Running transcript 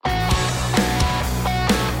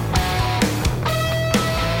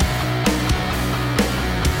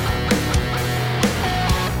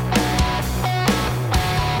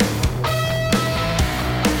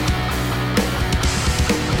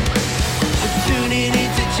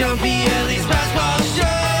John Pielli's Basketball Show,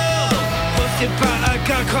 hosted by a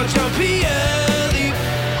guy called John Pielli.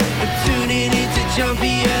 And tuning into John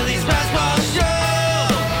Pielli's Basketball Show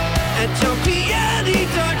at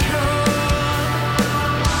johnpielli.com.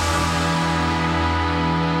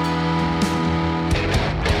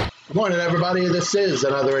 Good morning, everybody. This is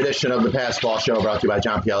another edition of the Basketball Show brought to you by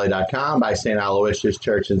johnpielli.com, by St. Aloysius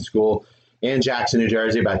Church and School in Jackson, New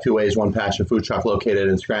Jersey, by Two Ways, One Passion Food Truck located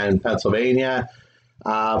in Scranton, Pennsylvania.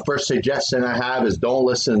 First suggestion I have is don't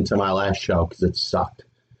listen to my last show because it sucked.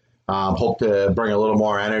 Hope to bring a little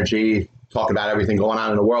more energy, talk about everything going on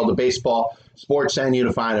in the world of baseball, sports, and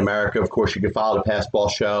unifying America. Of course, you can follow the Basketball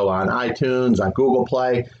Show on iTunes, on Google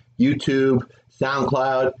Play, YouTube,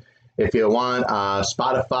 SoundCloud. If you want,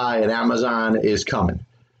 Spotify and Amazon is coming.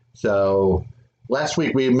 So last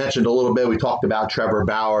week we mentioned a little bit, we talked about Trevor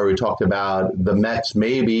Bauer, we talked about the Mets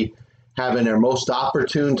maybe having their most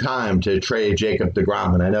opportune time to trade Jacob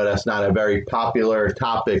deGrom. And I know that's not a very popular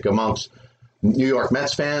topic amongst New York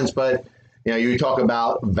Mets fans, but you talk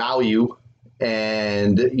about value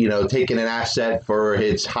and taking an asset for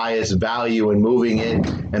its highest value and moving it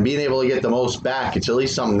and being able to get the most back. It's at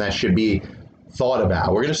least something that should be thought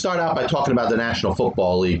about. We're going to start out by talking about the National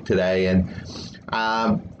Football League today, and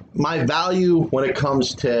my value when it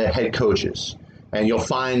comes to head coaches. And you'll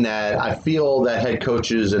find that I feel that head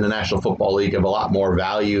coaches in the National Football League have a lot more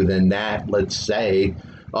value than that, let's say,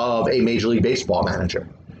 of a Major League Baseball manager.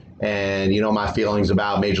 And my feelings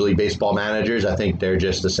about Major League Baseball managers, I think they're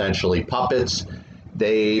just essentially puppets.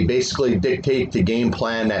 They basically dictate the game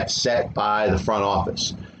plan that's set by the front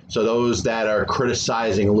office. So those that are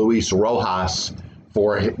criticizing Luis Rojas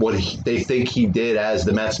for what they think he did as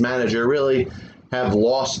the Mets manager really have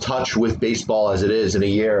lost touch with baseball as it is in a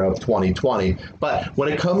year of 2020. But when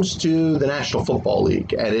it comes to the National Football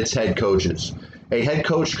League and its head coaches, a head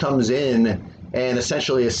coach comes in and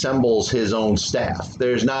essentially assembles his own staff.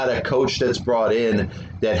 There's not a coach that's brought in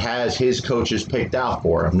that has his coaches picked out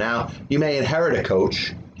for him. Now, you may inherit a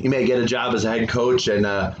coach. You may get a job as a head coach, and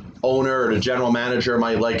owner or the general manager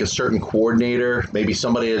might like a certain coordinator, maybe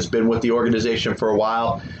somebody that's been with the organization for a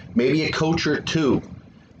while, maybe a coach or two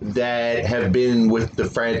that have been with the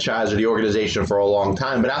franchise or the organization for a long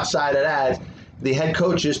time. But outside of that, the head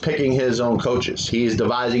coach is picking his own coaches. He's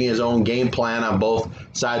devising his own game plan on both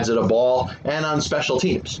sides of the ball and on special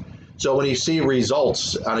teams. So when you see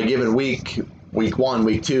results on a given week, week 1,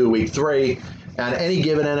 week 2, week 3, on any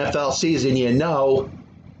given NFL season, you know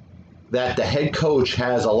that the head coach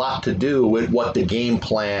has a lot to do with what the game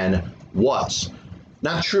plan was.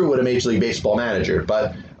 Not true with a Major League Baseball manager,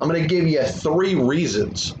 but I'm going to give you 3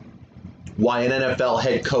 reasons why an NFL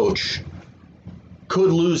head coach could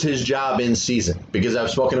lose his job in season. Because I've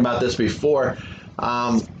spoken about this before.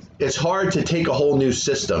 It's hard to take a whole new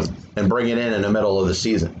system and bring it in the middle of the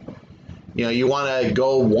season. You want to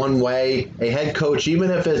go one way. A head coach, even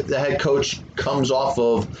if the head coach comes off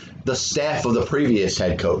of the staff of the previous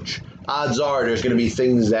head coach, odds are there's going to be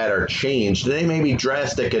things that are changed. They may be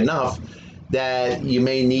drastic enough that you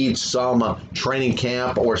may need some training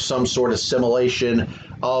camp or some sort of simulation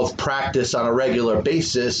of practice on a regular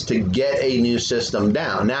basis to get a new system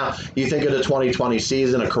down. Now, you think of the 2020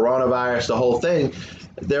 season, a coronavirus, the whole thing,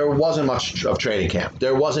 there wasn't much of training camp.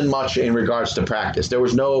 There wasn't much in regards to practice. There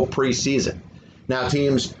was no preseason. Now,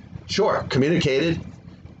 teams, sure, communicated.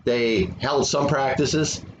 They held some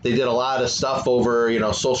practices. They did a lot of stuff over,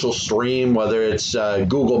 social stream, whether it's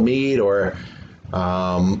Google Meet or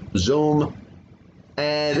Zoom.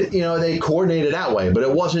 And, they coordinated that way, but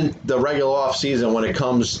it wasn't the regular off season when it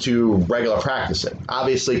comes to regular practicing.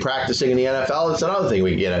 Obviously, practicing in the NFL, it's another thing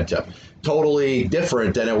we get into. Totally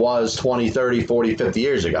different than it was 20, 30, 40, 50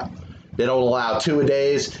 years ago. They don't allow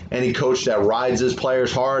 2-a-days. Any coach that rides his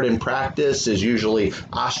players hard in practice is usually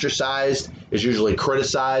ostracized, is usually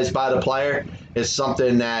criticized by the player. It's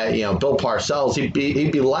something that, Bill Parcells, he'd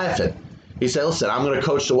be laughing. He said, listen, I'm going to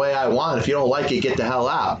coach the way I want. If you don't like it, get the hell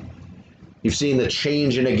out. You've seen the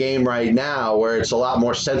change in the game right now where it's a lot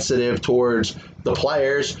more sensitive towards the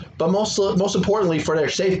players, but most importantly for their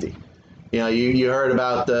safety. You heard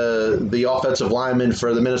about the offensive lineman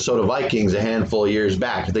for the Minnesota Vikings a handful of years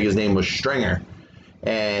back. I think his name was Stringer.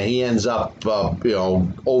 And he ends up,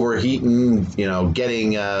 overheating,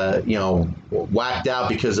 getting, whacked out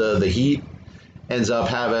because of the heat, ends up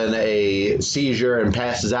having a seizure and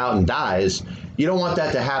passes out and dies. You don't want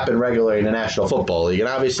that to happen regularly in the National Football League. And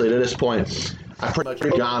obviously, to this point, I've pretty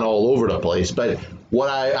much gone all over the place. But what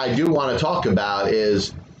I do want to talk about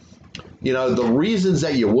is, the reasons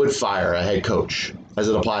that you would fire a head coach as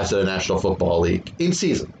it applies to the National Football League in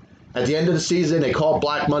season. At the end of the season, they call it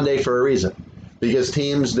Black Monday for a reason. because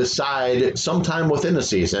teams decide sometime within the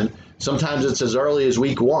season. Sometimes it's as early as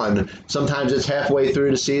week 1. Sometimes it's halfway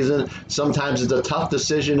through the season. Sometimes it's a tough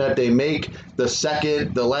decision that they make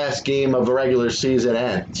the last game of the regular season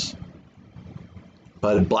ends.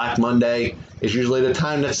 But Black Monday is usually the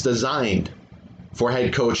time that's designed for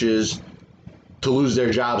head coaches to lose their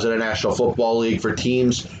jobs in the National Football League, for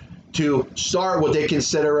teams to start what they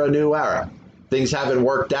consider a new era. Things haven't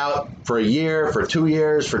worked out for a year, for 2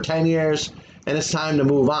 years, for 10 years, and it's time to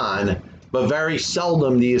move on. But very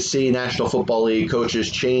seldom do you see National Football League coaches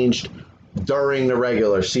changed during the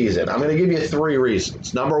regular season. I'm going to give you 3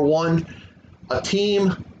 reasons. Number 1, a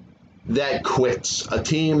team that quits, a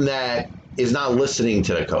team that is not listening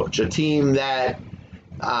to the coach, a team that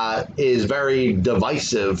is very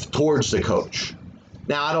divisive towards the coach.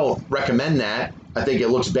 Now, I don't recommend that. I think it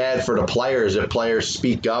looks bad for the players if players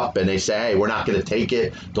speak up and they say, hey, we're not going to take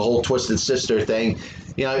it, the whole twisted sister thing.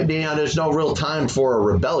 You know, there's no real time for a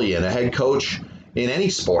rebellion. A head coach in any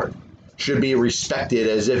sport should be respected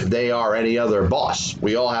as if they are any other boss.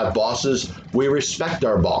 We all have bosses. We respect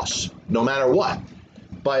our boss, no matter what.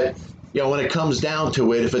 But, you know, when it comes down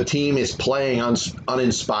to it, if a team is playing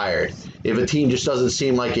uninspired, if a team just doesn't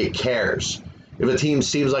seem like it cares, if a team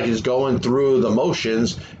seems like it's going through the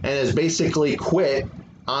motions and has basically quit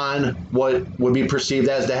on what would be perceived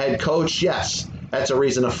as the head coach, yes, that's a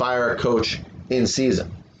reason to fire a coach in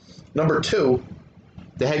season. Number 2,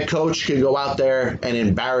 the head coach can go out there and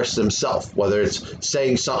embarrass himself, whether it's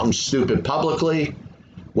saying something stupid publicly,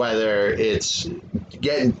 whether it's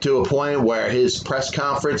getting to a point where his press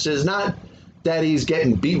conference is not that he's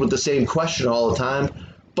getting beat with the same question all the time,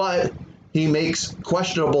 but he makes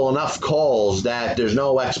questionable enough calls that there's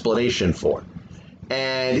no explanation for.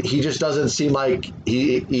 And he just doesn't seem like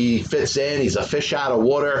he fits in. He's a fish out of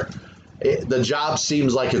water. The job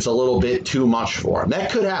seems like it's a little bit too much for him. That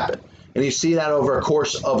could happen. And you see that over a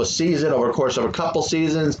course of a season, over a course of a couple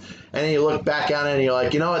seasons, and then you look back on it and you're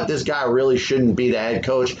like, you know what, this guy really shouldn't be the head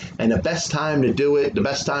coach. And the best time to do it, the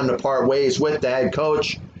best time to part ways with the head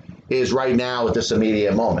coach is right now at this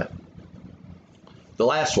immediate moment. The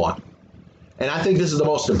last one, and I think this is the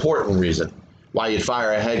most important reason why you'd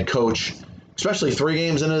fire a head coach, especially 3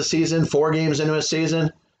 games into the season, 4 games into a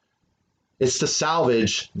season, it's to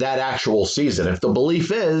salvage that actual season. If the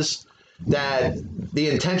belief is that the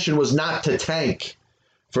intention was not to tank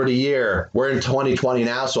for the year, we're in 2020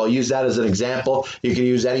 now, so I'll use that as an example. You can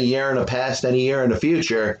use any year in the past, any year in the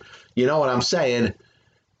future. You know what I'm saying?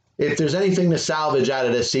 If there's anything to salvage out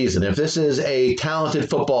of this season, if this is a talented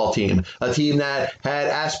football team, a team that had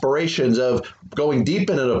aspirations of going deep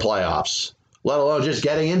into the playoffs, let alone just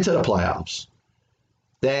getting into the playoffs,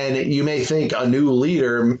 then you may think a new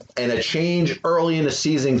leader and a change early in the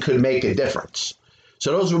season could make a difference.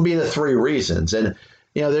 So those would be the 3 reasons. And,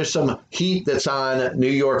 you know, there's some heat that's on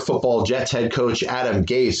New York Football Jets head coach Adam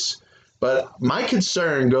Gase. But my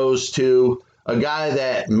concern goes to a guy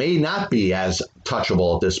that may not be as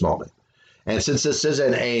touchable at this moment. And since this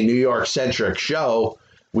isn't a New York-centric show,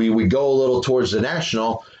 we go a little towards the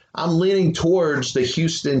national. I'm leaning towards the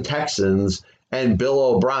Houston Texans and Bill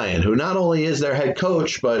O'Brien, who not only is their head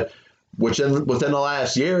coach, but within the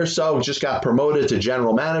last year or so just got promoted to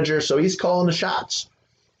general manager, so he's calling the shots.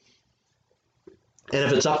 And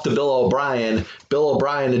if it's up to Bill O'Brien,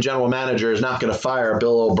 the general manager, is not going to fire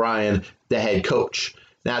Bill O'Brien, the head coach.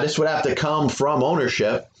 Now, this would have to come from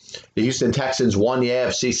ownership. The Houston Texans won the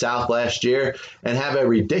AFC South last year and have a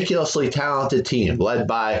ridiculously talented team led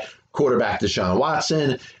by quarterback Deshaun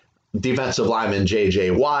Watson, defensive lineman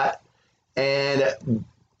J.J. Watt, and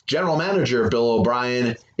general manager Bill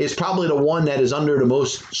O'Brien is probably the one that is under the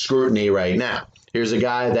most scrutiny right now. Here's a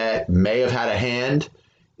guy that may have had a hand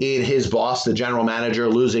in his boss, the general manager,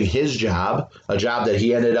 losing his job, a job that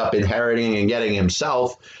he ended up inheriting and getting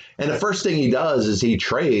himself. And the first thing he does is he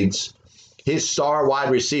trades his star wide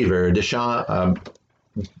receiver, DeAndre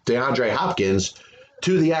Hopkins,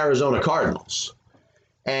 to the Arizona Cardinals.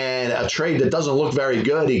 And a trade that doesn't look very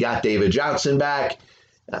good. He got David Johnson back.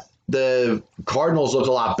 The Cardinals look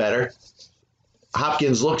a lot better.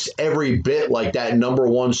 Hopkins looks every bit like that number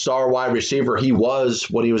 1 star wide receiver he was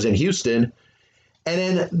when he was in Houston. And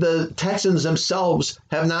then the Texans themselves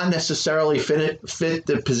have not necessarily fit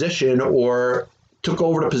the position or took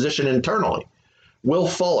over the position internally. Will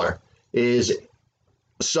Fuller is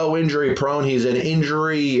so injury prone. He's an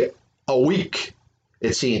injury a week,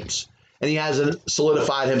 it seems. And he hasn't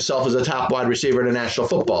solidified himself as a top wide receiver in the National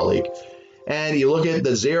Football League. And you look at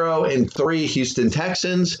the 0-3 Houston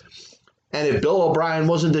Texans, and if Bill O'Brien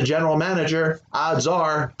wasn't the general manager, odds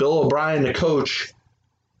are Bill O'Brien, the coach,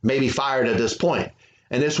 may be fired at this point.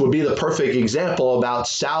 And this would be the perfect example about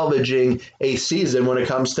salvaging a season when it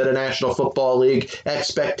comes to the National Football League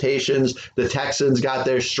expectations. The Texans got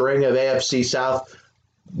their string of AFC South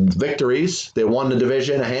victories. They won the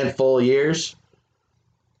division a handful of years,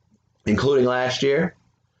 including last year.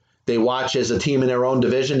 They watch as a team in their own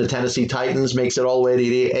division, the Tennessee Titans, makes it all the way to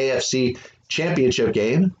the AFC Championship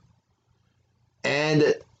game.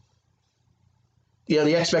 And,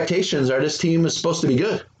 the expectations are this team is supposed to be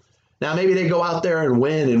good. Now, maybe they go out there and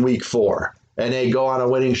win in week 4, and they go on a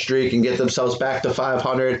winning streak and get themselves back to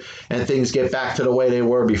 500, and things get back to the way they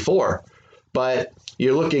were before. But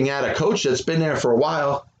you're looking at a coach that's been there for a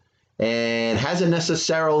while and hasn't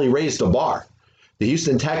necessarily raised the bar. The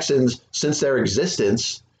Houston Texans, since their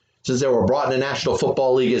existence, since they were brought in the National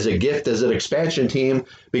Football League as a gift, as an expansion team,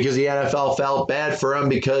 because the NFL felt bad for them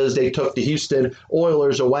because they took the Houston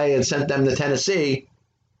Oilers away and sent them to Tennessee,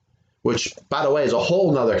 which, by the way, is a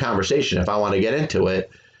whole nother conversation if I want to get into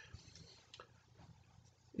it.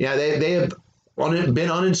 Yeah, they have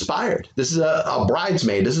been uninspired. This is a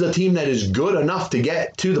bridesmaid. This is a team that is good enough to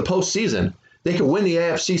get to the postseason. They could win the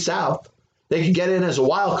AFC South. They could get in as a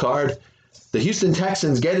wild card. The Houston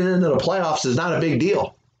Texans getting into the playoffs is not a big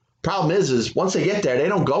deal. Problem is once they get there, they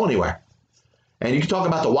don't go anywhere. And you can talk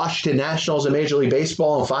about the Washington Nationals in Major League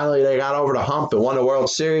Baseball, and finally they got over the hump and won the World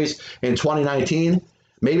Series in 2019.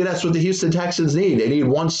 Maybe that's what the Houston Texans need. They need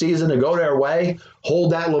one season to go their way,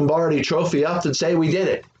 hold that Lombardi trophy up and say, we did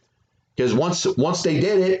it. Because once they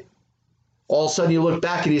did it, all of a sudden you look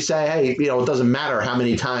back and you say, hey, it doesn't matter how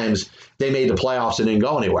many times they made the playoffs and didn't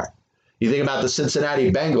go anywhere. You think about the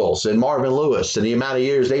Cincinnati Bengals and Marvin Lewis and the amount of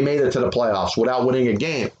years they made it to the playoffs without winning a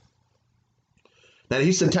game. Now, the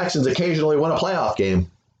Houston Texans occasionally win a playoff game,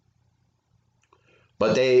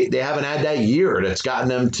 but they haven't had that year that's gotten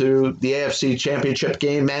them to the AFC Championship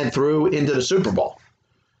game and through into the Super Bowl.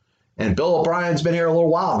 And Bill O'Brien's been here a little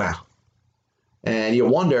while now. And you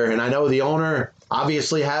wonder, and I know the owner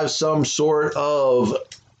obviously has some sort of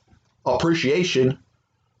appreciation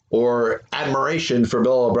or admiration for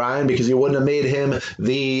Bill O'Brien because he wouldn't have made him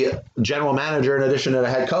the general manager in addition to the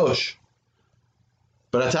head coach.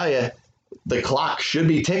 But I tell you, the clock should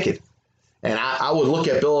be ticking. And I would look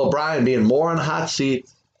at Bill O'Brien being more on the hot seat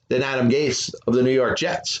than Adam Gase of the New York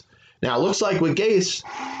Jets. Now, it looks like with Gase,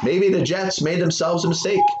 maybe the Jets made themselves a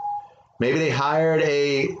mistake. Maybe they hired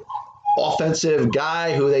a offensive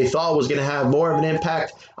guy who they thought was going to have more of an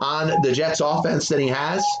impact on the Jets offense than he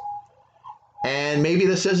has. And maybe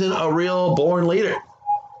this isn't a real born leader.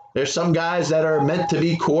 There's some guys that are meant to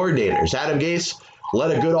be coordinators. Adam Gase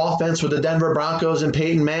led a good offense with the Denver Broncos and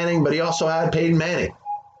Peyton Manning, but he also had Peyton Manning.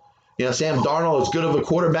 Sam Darnold, as good of a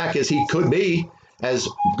quarterback as he could be, as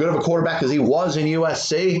good of a quarterback as he was in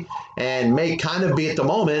USC, and may kind of be at the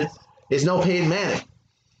moment, is no Peyton Manning.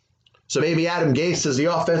 So maybe Adam Gase, as the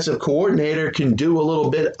offensive coordinator, can do a little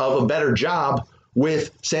bit of a better job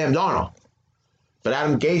with Sam Darnold. But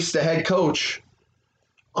Adam Gase, the head coach,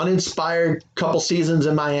 uninspired couple seasons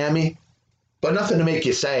in Miami, but nothing to make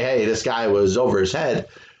you say, hey, this guy was over his head.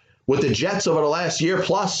 With the Jets over the last year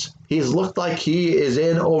plus, he's looked like he is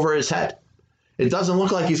in over his head. It doesn't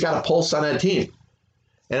look like he's got a pulse on that team.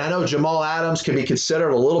 And I know Jamal Adams can be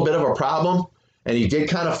considered a little bit of a problem, and he did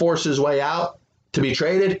kind of force his way out to be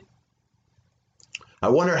traded. I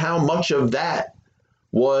wonder how much of that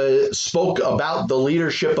spoke about the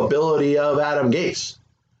leadership ability of Adam Gase.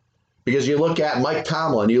 Because you look at Mike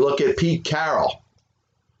Tomlin, you look at Pete Carroll,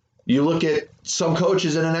 you look at some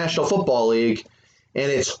coaches in the National Football League, and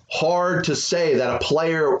it's hard to say that a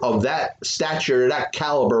player of that stature, that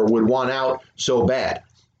caliber, would want out so bad.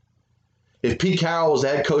 If Pete Carroll was the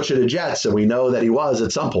head coach of the Jets, and we know that he was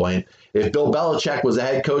at some point, if Bill Belichick was the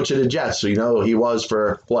head coach of the Jets, we know he was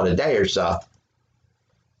for, a day or so,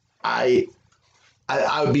 I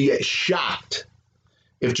would be shocked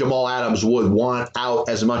if Jamal Adams would want out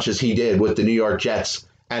as much as he did with the New York Jets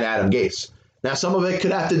and Adam Gase. Now, some of it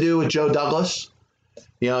could have to do with Joe Douglas.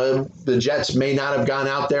 The Jets may not have gone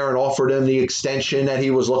out there and offered him the extension that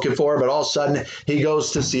he was looking for, but all of a sudden he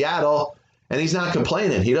goes to Seattle and he's not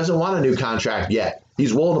complaining. He doesn't want a new contract yet.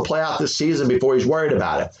 He's willing to play out this season before he's worried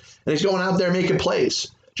about it. And he's going out there making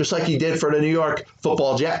plays, just like he did for the New York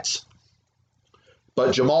Football Jets.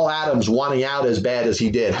 But Jamal Adams wanting out as bad as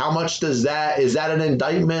he did, how much is that an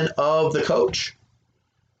indictment of the coach?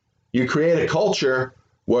 You create a culture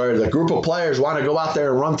where the group of players want to go out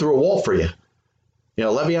there and run through a wall for you.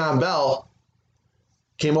 Le'Veon Bell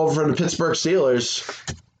came over from the Pittsburgh Steelers,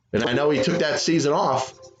 and I know he took that season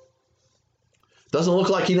off. Doesn't look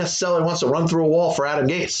like he necessarily wants to run through a wall for Adam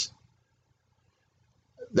Gase.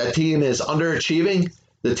 That team is underachieving.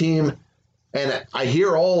 The team And I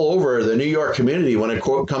hear all over the New York community when it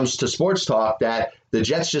comes to sports talk that the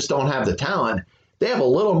Jets just don't have the talent. They have a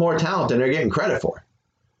little more talent than they're getting credit for.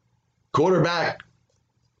 Quarterback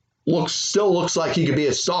still looks like he could be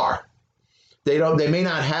a star. They may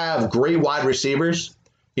not have great wide receivers.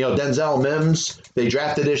 Denzel Mims, they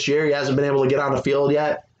drafted this year. He hasn't been able to get on the field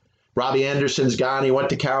yet. Robbie Anderson's gone. He went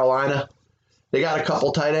to Carolina. They got a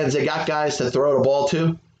couple tight ends. They got guys to throw the ball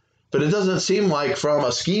to. But it doesn't seem like, from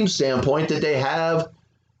a scheme standpoint, that they have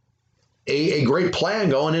a great plan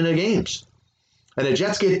going into games. And the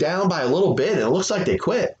Jets get down by a little bit, and it looks like they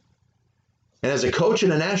quit. And as a coach in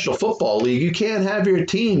the National Football League, you can't have your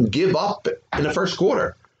team give up in the first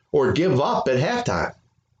quarter or give up at halftime.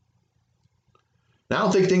 Now, I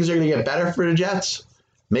don't think things are going to get better for the Jets.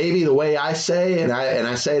 Maybe the way I say, and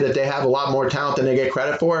I say that they have a lot more talent than they get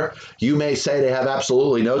credit for, you may say they have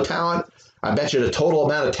absolutely no talent. I bet you the total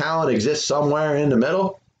amount of talent exists somewhere in the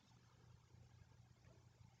middle.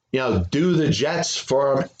 Do the Jets,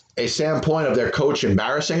 from a standpoint of their coach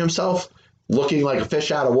embarrassing himself, looking like a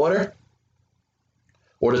fish out of water,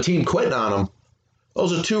 or the team quitting on him?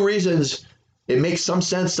 Those are two reasons it makes some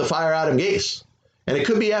sense to fire Adam Gase. And it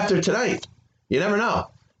could be after tonight. You never know.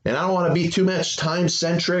 And I don't want to be too much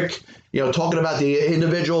time-centric, talking about the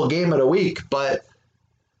individual game of the week, but,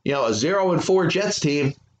 a 0-4 Jets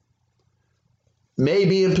team may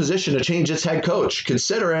be in position to change its head coach,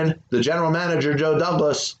 considering the general manager, Joe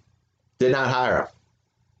Douglas, did not hire him.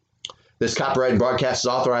 This copyright and broadcast is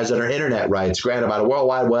authorized under internet rights granted by the World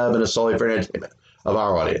Wide Web and is solely for entertainment of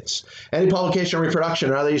our audience. Any publication,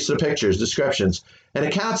 reproduction, or other use of the pictures, descriptions, and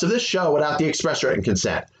accounts of this show without the express written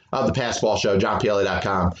consent of the Passball Show,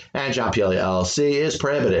 JohnPielli.com, and John Pielli LLC is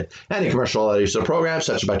prohibited. Any commercial other use of the program,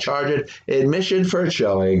 such as by charging admission for a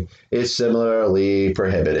showing, is similarly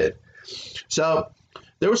prohibited. So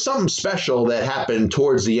there was something special that happened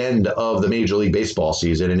towards the end of the Major League Baseball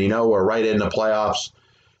season. And we're right in the playoffs.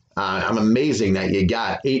 I'm amazing that you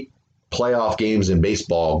got 8 playoff games in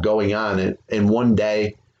baseball going on in one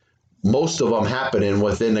day. Most of them happening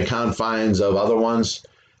within the confines of other ones.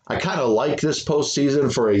 I kind of like this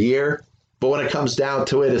postseason for a year, but when it comes down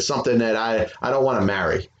to it, it's something that I don't want to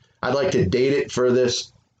marry. I'd like to date it for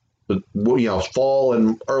this, fall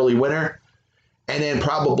and early winter, and then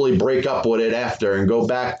probably break up with it after and go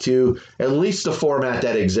back to at least the format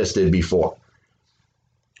that existed before.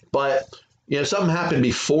 But, something happened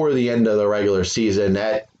before the end of the regular season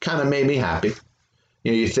that kind of made me happy.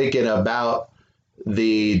 You're thinking about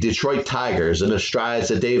the Detroit Tigers and the strides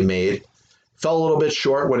that they've made. Fell a little bit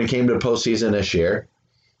short when it came to the postseason this year.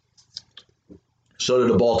 So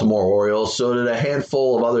did the Baltimore Orioles. So did a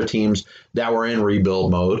handful of other teams that were in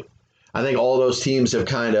rebuild mode. I think all those teams have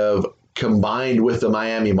kind of combined with the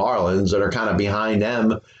Miami Marlins that are kind of behind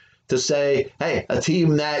them to say, hey, a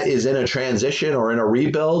team that is in a transition or in a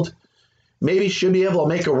rebuild maybe should be able to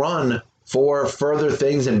make a run for further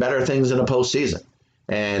things and better things in the postseason.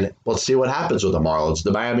 And let's see what happens with the Marlins.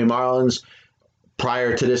 The Miami Marlins,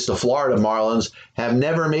 prior to this, the Florida Marlins, have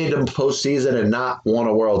never made them postseason and not won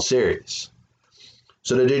a World Series.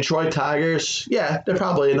 So the Detroit Tigers, they're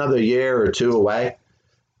probably another year or two away.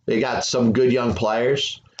 They got some good young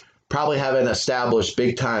players. Probably haven't established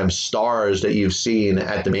big-time stars that you've seen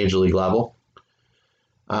at the major league level.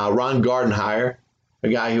 Ron Gardenhire, a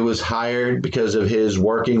guy who was hired because of his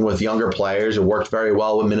working with younger players and worked very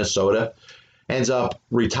well with Minnesota, ends up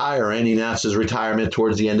retiring. He announced his retirement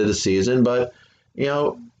towards the end of the season, but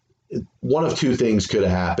one of two things could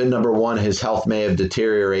have happened. Number one, his health may have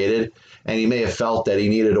deteriorated, and he may have felt that he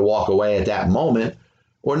needed to walk away at that moment.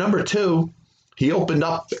 Or number two, he opened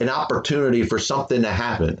up an opportunity for something to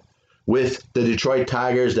happen with the Detroit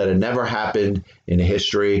Tigers that had never happened in the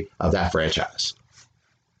history of that franchise.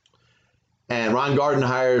 And Ron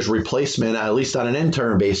Gardenhire's replacement, at least on an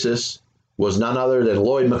interim basis, was none other than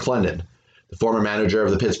Lloyd McClendon, the former manager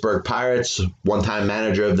of the Pittsburgh Pirates, one-time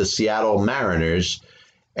manager of the Seattle Mariners.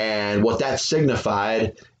 And what that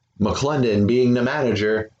signified, McClendon being the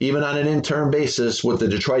manager, even on an interim basis with the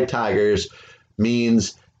Detroit Tigers,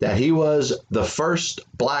 means that he was the first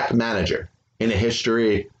black manager in the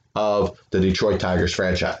history of the Detroit Tigers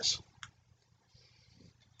franchise.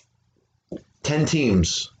 10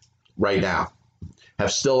 teams right now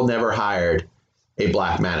have still never hired a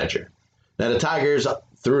black manager. Now, the Tigers,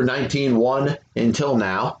 through 19-1 until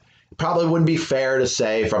now, probably wouldn't be fair to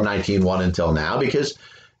say from 19-1 until now because,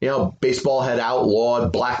 baseball had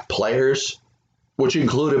outlawed black players, which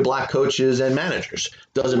included black coaches and managers.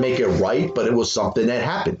 Doesn't make it right, but it was something that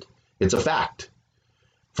happened. It's a fact.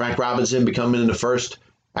 Frank Robinson becoming the first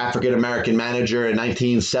African-American manager in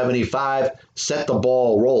 1975 set the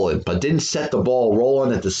ball rolling, but didn't set the ball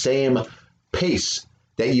rolling at the same pace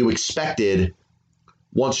that you expected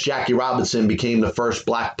once Jackie Robinson became the first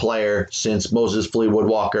black player since Moses Fleetwood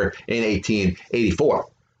Walker in 1884.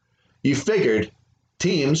 You figured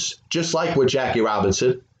teams, just like with Jackie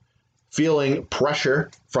Robinson, feeling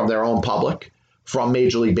pressure from their own public, from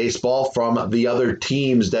Major League Baseball, from the other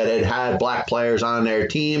teams that had had black players on their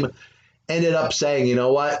team, ended up saying, you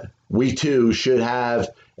know what, we too should have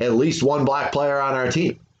at least one black player on our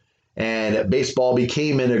team. And baseball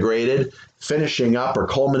became integrated, finishing up or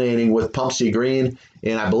culminating with Pumpsie Green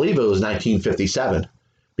in, I believe it was 1957.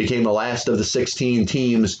 Became the last of the 16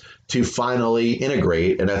 teams to finally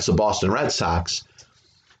integrate, and that's the Boston Red Sox.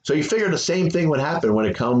 So you figure the same thing would happen when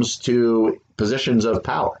it comes to positions of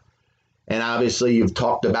power. And obviously I've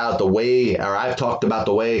talked about the way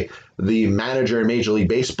the manager in Major League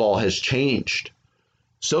Baseball has changed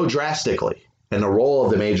so drastically. And the role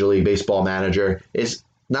of the Major League Baseball manager is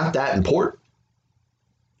not that important.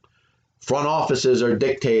 Front offices are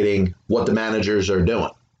dictating what the managers are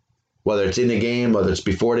doing, whether it's in the game, whether it's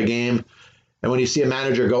before the game. And when you see a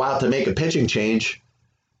manager go out to make a pitching change,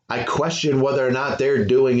 I question whether or not they're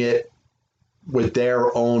doing it with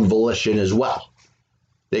their own volition as well.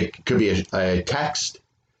 It could be a text.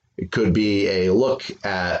 It could be a look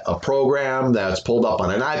at a program that's pulled up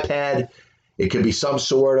on an iPad. It could be some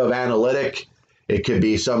sort of analytic. It could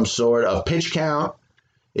be some sort of pitch count.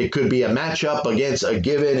 It could be a matchup against a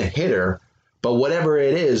given hitter. But whatever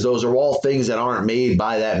it is, those are all things that aren't made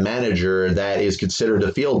by that manager that is considered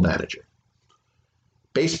a field manager.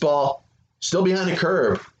 Baseball, still behind the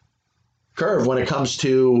curve when it comes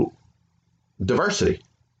to diversity.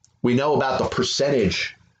 We know about the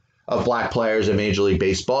percentage of black players in Major League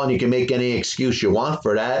Baseball, and you can make any excuse you want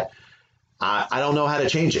for that. I don't know how to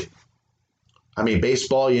change it. I mean,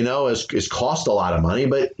 baseball, is cost a lot of money,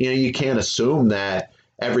 but, you can't assume that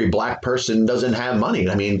every black person doesn't have money.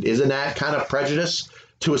 I mean, isn't that kind of prejudice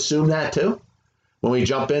to assume that too? When we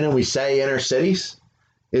jump in and we say inner cities,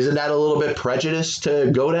 isn't that a little bit prejudice to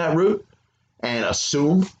go that route and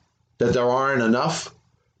assume that there aren't enough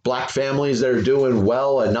black families that are doing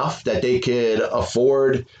well enough that they could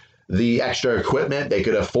afford the extra equipment, they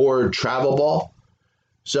could afford travel ball?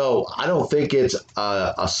 So I don't think it's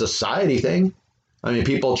a society thing. I mean,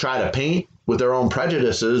 people try to paint with their own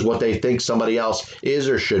prejudices what they think somebody else is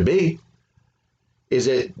or should be. Is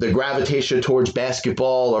it the gravitation towards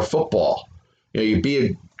basketball or football? You be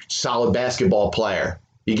a solid basketball player,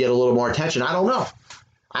 you get a little more attention. I don't know.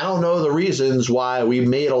 I don't know the reasons why we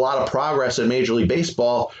made a lot of progress in Major League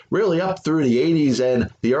Baseball really up through the 80s and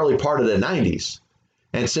the early part of the 90s.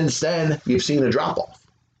 And since then, you've seen a drop-off.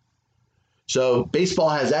 So baseball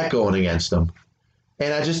has that going against them.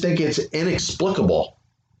 And I just think it's inexplicable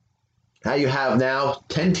how you have now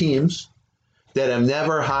 10 teams that have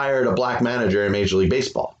never hired a black manager in Major League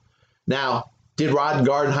Baseball. Now, did Ron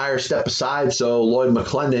Gardenhire step aside so Lloyd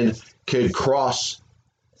McClendon could cross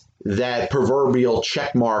that proverbial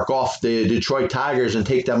check mark off the Detroit Tigers and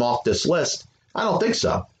take them off this list? I don't think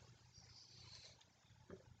so.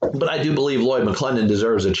 But I do believe Lloyd McClendon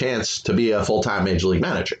deserves a chance to be a full-time Major League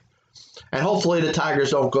manager. And hopefully the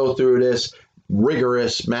Tigers don't go through this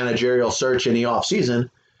rigorous managerial search in the offseason,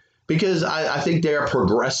 because I think they're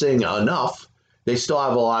progressing enough. They still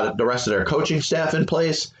have the rest of their coaching staff in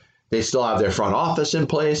place. They still have their front office in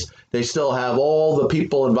place. They still have all the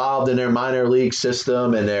people involved in their minor league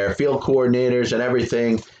system and their field coordinators and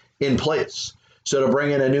everything in place. So to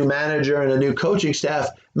bring in a new manager and a new coaching staff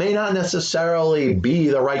may not necessarily be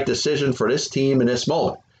the right decision for this team in this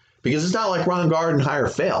moment, because it's not like Ron Gardenhire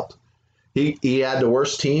failed. He had the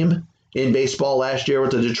worst team in baseball last year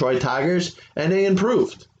with the Detroit Tigers, and they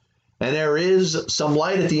improved. And there is some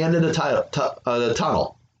light at the end of the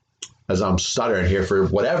tunnel, as I'm stuttering here for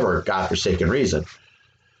whatever godforsaken reason.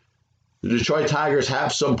 The Detroit Tigers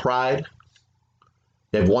have some pride.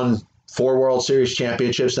 They've won 4 World Series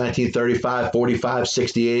championships, 1935, 45,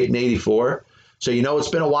 68, and 84. So it's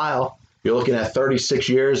been a while. You're looking at 36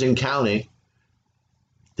 years and counting.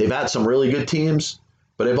 They've had some really good teams,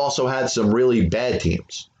 but they've also had some really bad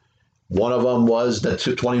teams. One of them was the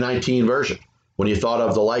 2019 version, when you thought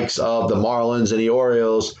of the likes of the Marlins and the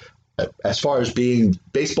Orioles as far as being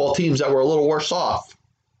baseball teams that were a little worse off.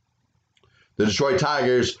 The Detroit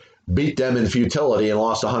Tigers beat them in futility and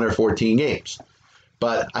lost 114 games.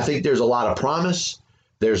 But I think there's a lot of promise.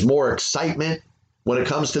 There's more excitement when it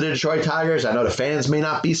comes to the Detroit Tigers. I know the fans may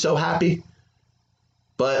not be so happy,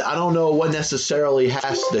 but I don't know what necessarily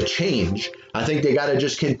has to change. I think they got to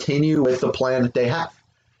just continue with the plan that they have.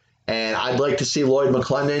 And I'd like to see Lloyd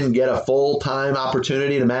McClendon get a full-time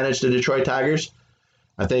opportunity to manage the Detroit Tigers.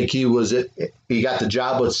 I think he got the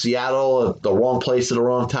job with Seattle at the wrong place at the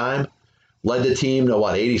wrong time, led the team to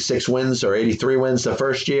 86 wins or 83 wins the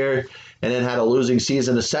first year, and then had a losing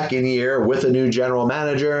season the second year with a new general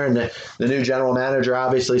manager. And the new general manager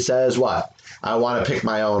obviously says, what? I want to pick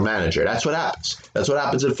my own manager. That's what happens. That's what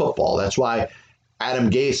happens in football. That's why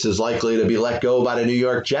Adam Gase is likely to be let go by the New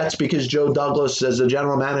York Jets, because Joe Douglas, as the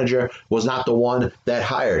general manager, was not the one that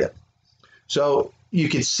hired him. So you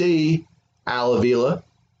could see Al Avila,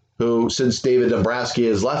 who, since David Dombrowski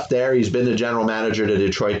has left there, he's been the general manager to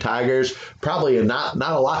Detroit Tigers. Probably not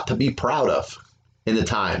a lot to be proud of in the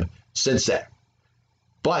time since then.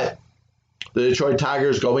 But the Detroit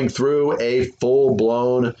Tigers going through a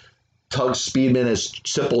full-blown Tug Speedman as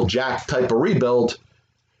Simple Jack type of rebuild,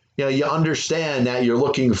 you understand that you're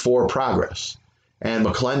looking for progress. And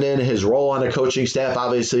McClendon, his role on the coaching staff,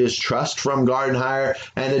 obviously is trust from Gardenhire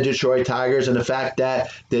and the Detroit Tigers, and the fact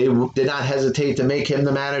that they did not hesitate to make him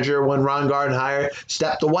the manager when Ron Gardenhire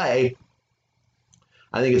stepped away.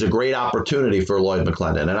 I think it's a great opportunity for Lloyd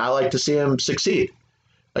McClendon, and I like to see him succeed.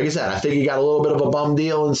 Like I said, I think he got a little bit of a bum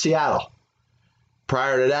deal in Seattle.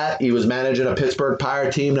 Prior to that, he was managing a Pittsburgh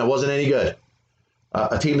Pirate team that wasn't any good.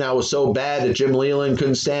 A team that was so bad that Jim Leyland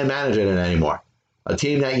couldn't stand managing it anymore. A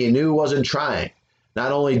team that you knew wasn't trying.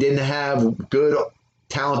 Not only didn't have good,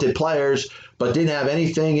 talented players, but didn't have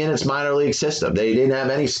anything in its minor league system. They didn't have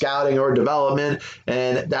any scouting or development,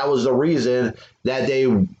 and that was the reason that they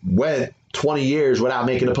went 20 years without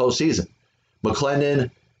making the postseason. McClendon,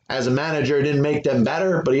 as a manager, didn't make them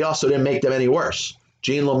better, but he also didn't make them any worse.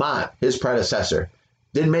 Gene Lamont, his predecessor,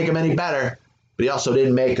 didn't make them any better, but he also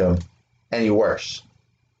didn't make them any worse.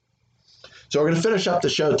 So we're going to finish up the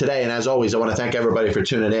show today, and as always, I want to thank everybody for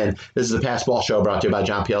tuning in. This is the Passball Show, brought to you by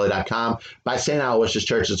JohnPielli.com, by St. Aloysius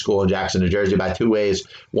Church and School in Jackson, New Jersey, by Two Ways,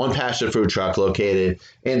 One Passion Food Truck located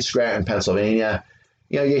in Scranton, Pennsylvania.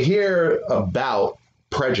 You hear about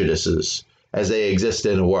prejudices as they exist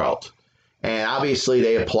in the world, and obviously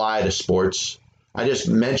they apply to sports. I just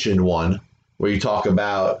mentioned one where you talk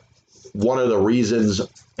about one of the reasons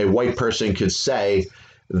a white person could say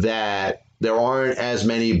that there aren't as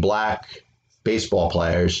many black baseball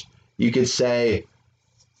players. You could say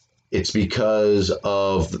it's because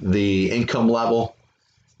of the income level.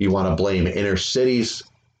 You want to blame inner cities.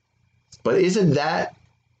 But isn't that,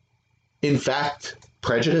 in fact,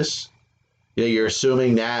 prejudice? You're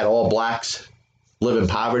assuming that all blacks live in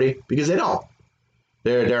poverty, because they don't.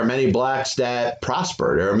 There are many blacks that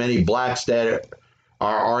prosper. There are many blacks that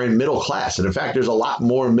are in middle class. And in fact, there's a lot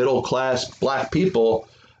more middle class black people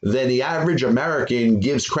than the average American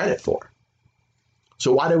gives credit for.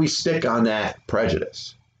 So why do we stick on that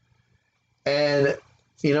prejudice? And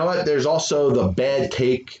you know what? There's also the bad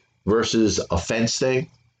take versus offense thing.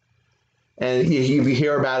 And you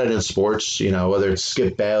hear about it in sports, whether it's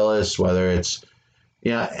Skip Bayless, whether it's,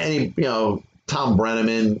 Tom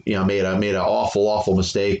Brenneman, made an awful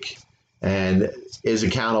mistake and is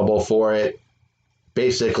accountable for it,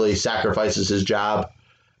 basically sacrifices his job,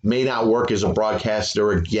 may not work as a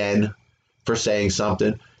broadcaster again for saying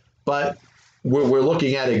something. But we're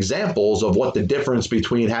looking at examples of what the difference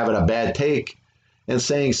between having a bad take and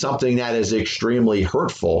saying something that is extremely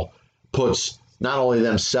hurtful puts not only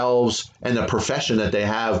themselves and the profession that they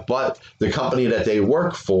have, but the company that they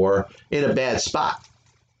work for in a bad spot.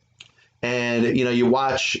 And, you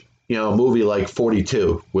watch, a movie like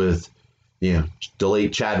 42 with, the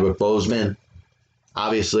late Chadwick Boseman,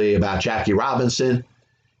 obviously about Jackie Robinson.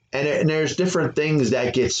 And there's different things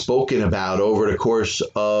that get spoken about over the course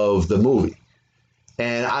of the movie.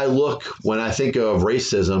 And when I think of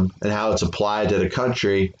racism and how it's applied to the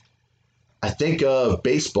country, I think of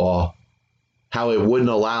baseball, how it wouldn't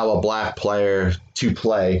allow a black player to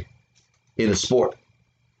play in a sport.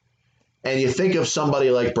 And you think of somebody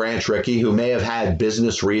like Branch Rickey, who may have had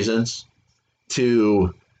business reasons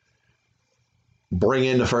to bring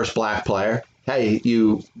in the first black player. Hey,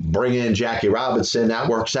 you bring in Jackie Robinson, that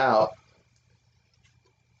works out.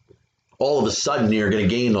 All of a sudden, you're going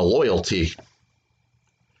to gain the loyalty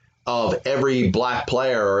of every black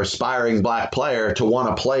player or aspiring black player to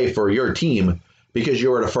want to play for your team because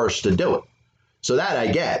you were the first to do it. So that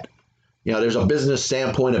I get. There's a business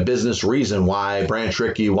standpoint, a business reason why Branch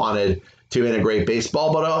Rickey wanted to integrate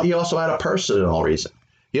baseball, but he also had a personal reason.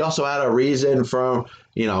 He also had a reason from,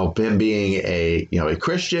 him being a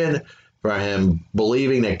Christian, for him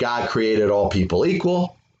believing that God created all people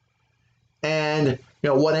equal. And,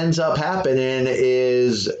 what ends up happening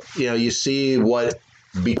is, you see what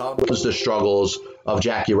becomes the struggles of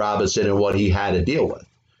Jackie Robinson and what he had to deal with.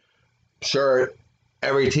 Sure,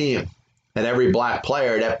 every team and every black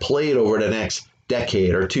player that played over the next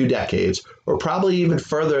decade or 2 decades, or probably even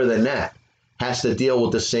further than that, has to deal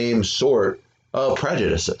with the same sort of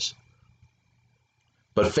prejudices.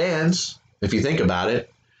 But fans, if you think about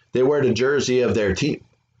it, they wear the jersey of their team.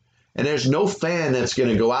 And there's no fan that's going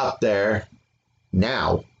to go out there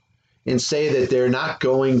now and say that they're not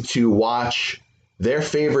going to watch their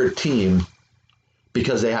favorite team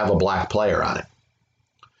because they have a black player on it.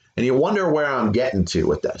 And you wonder where I'm getting to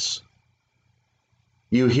with this.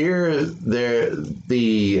 You hear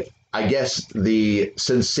the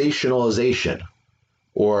sensationalization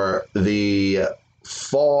or the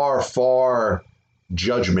far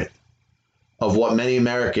judgment of what many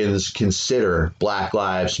Americans consider Black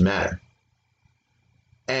Lives Matter.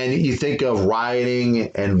 And you think of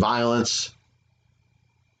rioting and violence,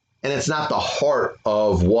 and it's not the heart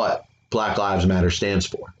of what Black Lives Matter stands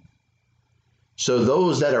for. So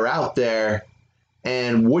those that are out there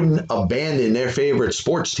and wouldn't abandon their favorite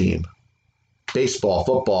sports team, baseball,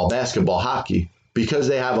 football, basketball, hockey, because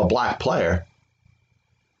they have a black player,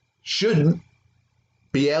 shouldn't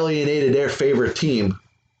be alienated their favorite team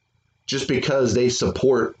just because they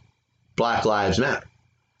support Black Lives Matter.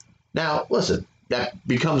 Now, listen, that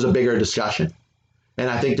becomes a bigger discussion. And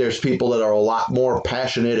I think there's people that are a lot more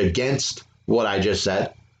passionate against what I just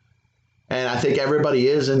said. And I think everybody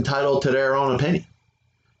is entitled to their own opinion.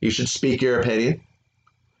 You should speak your opinion.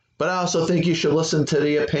 But I also think you should listen to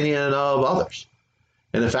the opinion of others.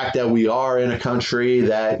 And the fact that we are in a country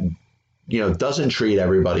that, doesn't treat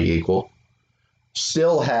everybody equal,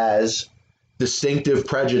 still has distinctive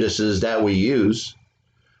prejudices that we use.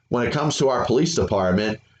 When it comes to our police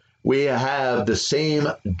department, we have the same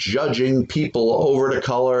judging people over the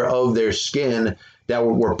color of their skin that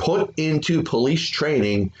were put into police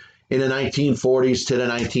training in the 1940s to the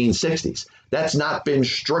 1960s. That's not been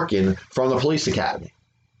stricken from the police academy.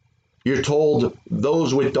 You're told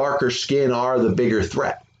those with darker skin are the bigger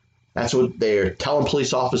threat. That's what they're telling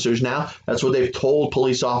police officers now. That's what they've told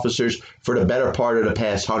police officers for the better part of the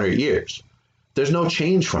past 100 years. There's no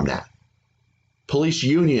change from that. Police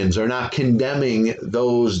unions are not condemning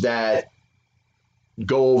those that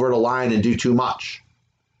go over the line and do too much.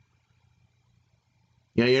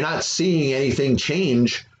 You're not seeing anything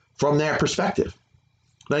change from their perspective.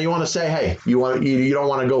 Now you want to say, hey, you don't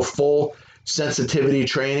want to go full sensitivity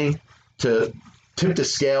training to tip the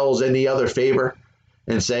scales in the other favor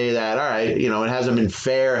and say that, all right, it hasn't been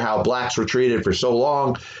fair how blacks were treated for so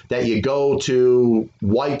long that you go to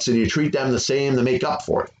whites and you treat them the same to make up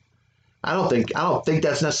for it. I don't think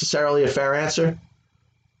that's necessarily a fair answer.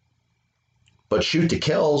 But shoot to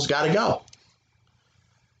kill's got to go.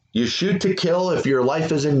 You shoot to kill if your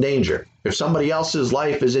life is in danger. If somebody else's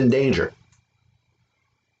life is in danger.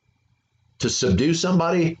 To subdue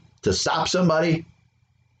somebody, to stop somebody,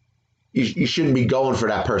 you shouldn't be going for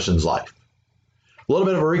that person's life. A little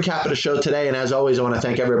bit of a recap of the show today, and as always, I want to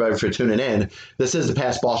thank everybody for tuning in. This is the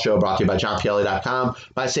Passball Show, brought to you by JohnPielli.com,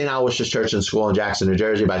 by St. Aloysius Church and School in Jackson, New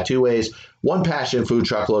Jersey, by Two Ways, One Passion Food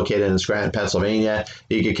Truck located in Scranton, Pennsylvania.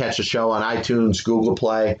 You can catch the show on iTunes, Google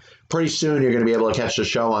Play. Pretty soon, you're going to be able to catch the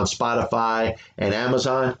show on Spotify and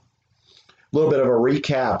Amazon. A little bit of a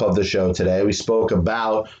recap of the show today. We spoke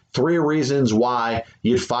about 3 reasons why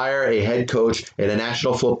you'd fire a head coach in a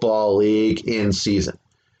National Football League in season.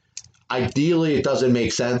 Ideally, it doesn't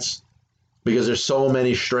make sense because there's so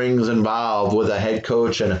many strings involved with a head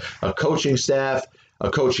coach and a coaching staff,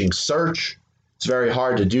 a coaching search. It's very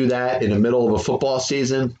hard to do that in the middle of a football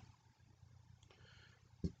season.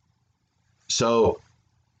 So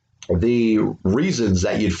the reasons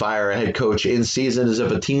that you'd fire a head coach in season is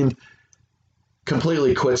if a team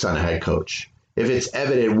completely quits on a head coach. If it's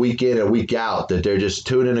evident week in and week out that they're just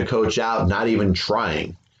tuning a coach out, not even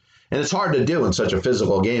trying. And it's hard to do in such a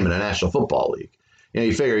physical game in a National Football League.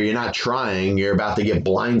 You figure you're not trying, you're about to get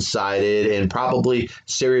blindsided and probably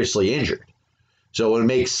seriously injured. So it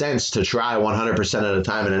makes sense to try 100% of the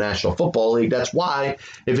time in a National Football League. That's why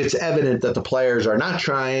if it's evident that the players are not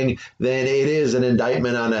trying, then it is an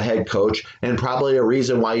indictment on a head coach and probably a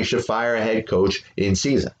reason why you should fire a head coach in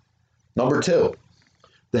season. Number 2,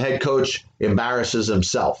 the head coach embarrasses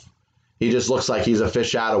himself. He just looks like he's a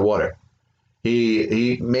fish out of water.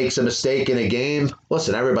 He makes a mistake in a game.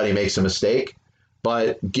 Listen, everybody makes a mistake,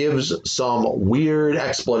 but gives some weird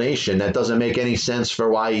explanation that doesn't make any sense for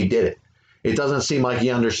why he did it. It doesn't seem like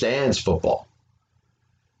he understands football.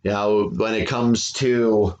 When it comes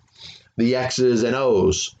to the X's and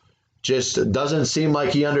O's, just doesn't seem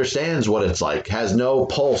like he understands what it's like, has no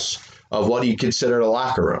pulse of what you consider the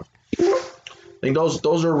locker room. I think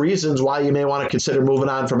those are reasons why you may want to consider moving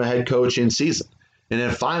on from a head coach in season. And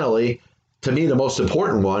then finally, to me, the most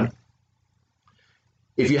important one,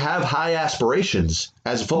 if you have high aspirations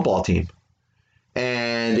as a football team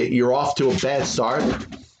and you're off to a bad start,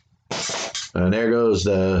 and there goes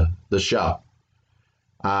the show.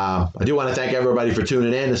 I do want to thank everybody for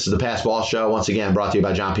tuning in. This is the Pass Ball Show, once again brought to you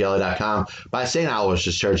by JohnPielli.com, by St.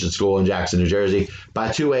 Aloysius Church and School in Jackson, New Jersey,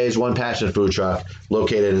 by Two Ways, One Passion Food Truck,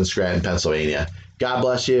 located in Scranton, Pennsylvania. God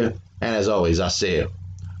bless you, and as always, I'll see you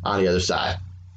on the other side.